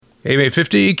AM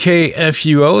 850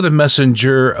 KFUO, the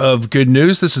messenger of good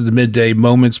news. This is the Midday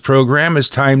Moments program. It's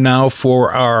time now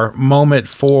for our moment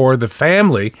for the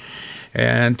family.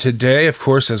 And today, of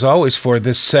course, as always, for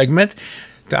this segment,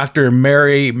 Dr.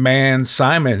 Mary Mann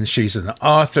Simon. She's an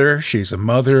author, she's a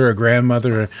mother, a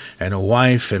grandmother, and a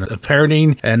wife, and a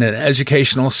parenting and an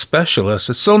educational specialist.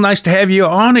 It's so nice to have you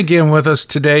on again with us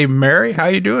today, Mary. How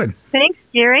you doing? Thanks,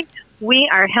 Gary. We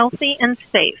are healthy and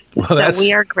safe, so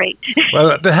we are great.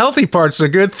 Well, the healthy part's a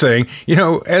good thing. You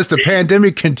know, as the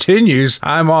pandemic continues,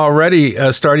 I'm already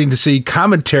starting to see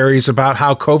commentaries about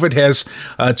how COVID has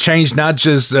changed not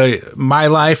just my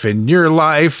life and your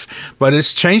life, but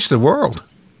it's changed the world.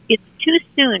 It's too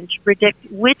soon to predict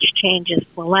which changes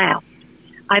will last.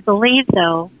 I believe,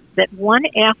 though, that one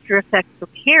after effect for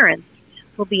parents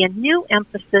will be a new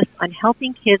emphasis on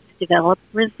helping kids develop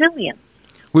resilience.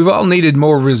 We've all needed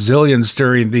more resilience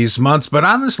during these months, but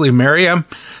honestly, Mary, I'm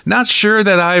not sure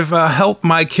that I've helped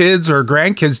my kids or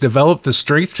grandkids develop the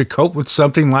strength to cope with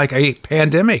something like a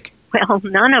pandemic. Well,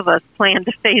 none of us plan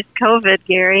to face COVID,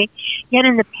 Gary. Yet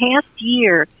in the past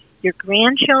year, your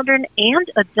grandchildren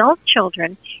and adult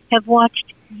children have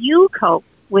watched you cope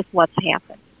with what's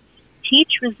happened.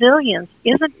 Teach resilience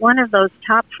isn't one of those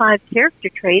top 5 character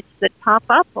traits that pop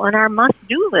up on our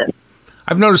must-do list.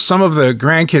 I've noticed some of the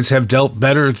grandkids have dealt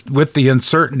better with the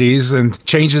uncertainties and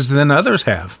changes than others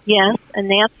have. Yes, and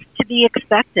that's to be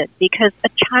expected because a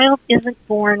child isn't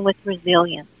born with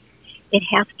resilience. It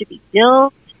has to be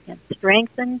built and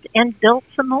strengthened and built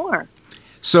some more.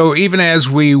 So even as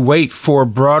we wait for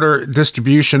broader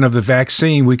distribution of the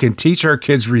vaccine, we can teach our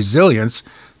kids resilience.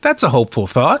 That's a hopeful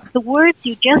thought. The words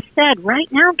you just said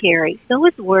right now, Gary,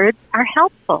 those words are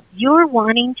helpful. You're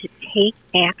wanting to take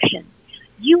action.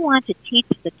 You want to teach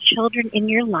the children in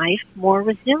your life more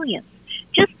resilience.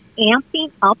 Just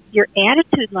amping up your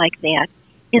attitude like that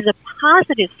is a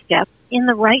positive step in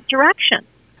the right direction.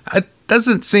 It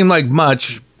doesn't seem like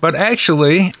much, but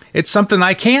actually, it's something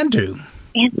I can do.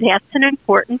 And that's an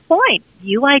important point.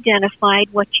 You identified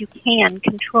what you can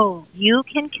control. You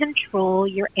can control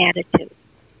your attitude.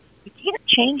 You can't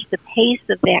change the pace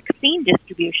of vaccine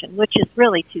distribution, which is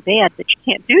really too bad that you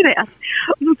can't do that.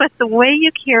 But the way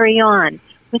you carry on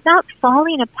without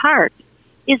falling apart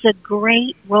is a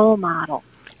great role model.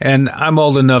 And I'm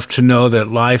old enough to know that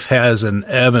life has an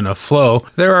ebb and a flow.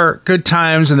 There are good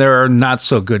times and there are not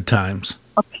so good times.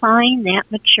 Applying that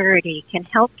maturity can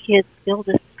help kids build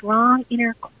a strong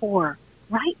inner core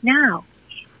right now,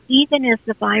 even as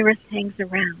the virus hangs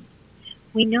around.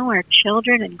 We know our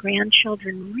children and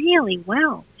grandchildren really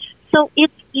well, so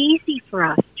it's easy for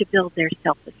us to build their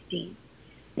self-esteem.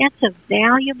 That's a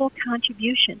valuable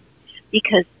contribution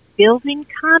because building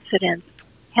confidence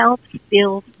helps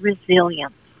build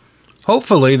resilience.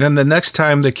 Hopefully, then the next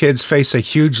time the kids face a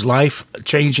huge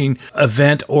life-changing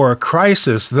event or a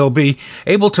crisis, they'll be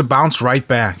able to bounce right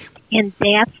back. And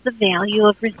that's the value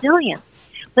of resilience.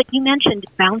 But you mentioned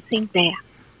bouncing back.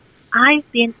 I've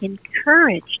been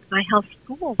encouraged by how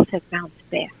schools have bounced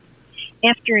back.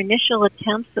 After initial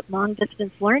attempts at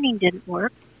long-distance learning didn't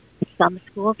work, some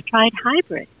schools tried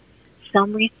hybrid.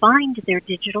 Some refined their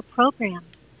digital programs.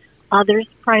 Others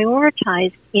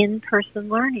prioritized in-person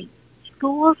learning.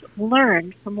 Schools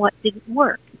learned from what didn't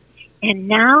work, and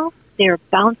now they're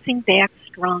bouncing back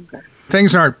stronger.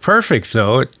 Things aren't perfect,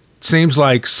 though. It seems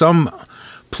like some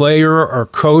player or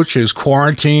coach is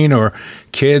quarantined or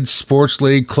kids' sports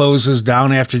league closes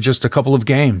down after just a couple of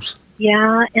games.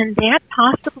 Yeah, and that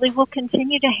possibly will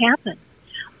continue to happen.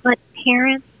 But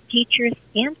parents, teachers,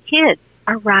 and kids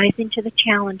are rising to the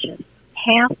challenges.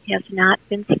 Path has not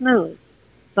been smooth,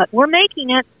 but we're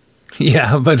making it.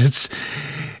 Yeah, but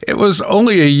it was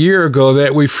only a year ago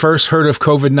that we first heard of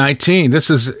COVID-19. This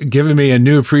has given me a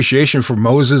new appreciation for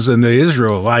Moses and the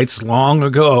Israelites long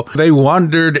ago. They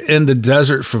wandered in the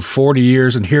desert for 40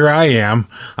 years, and here I am.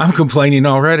 I'm complaining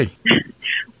already.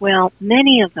 Well,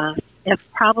 many of us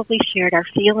have probably shared our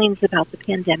feelings about the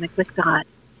pandemic with God,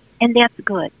 and that's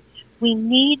good. We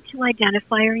need to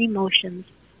identify our emotions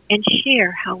and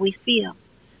share how we feel,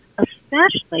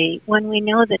 especially when we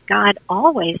know that God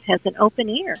always has an open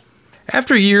ear.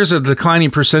 After years of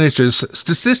declining percentages,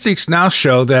 statistics now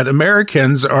show that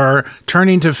Americans are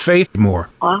turning to faith more.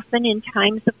 Often in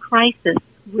times of crisis,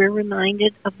 we're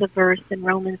reminded of the verse in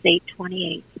Romans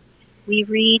 8:28. We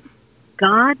read,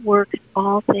 God works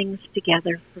all things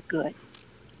together for good.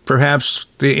 Perhaps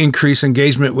the increased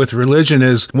engagement with religion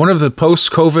is one of the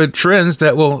post-COVID trends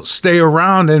that will stay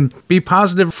around and be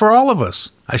positive for all of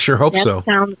us. I sure hope so.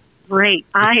 That sounds great.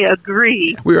 I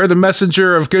agree. We are the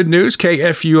messenger of good news,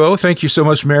 KFUO. Thank you so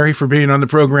much, Mary, for being on the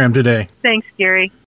program today. Thanks, Gary.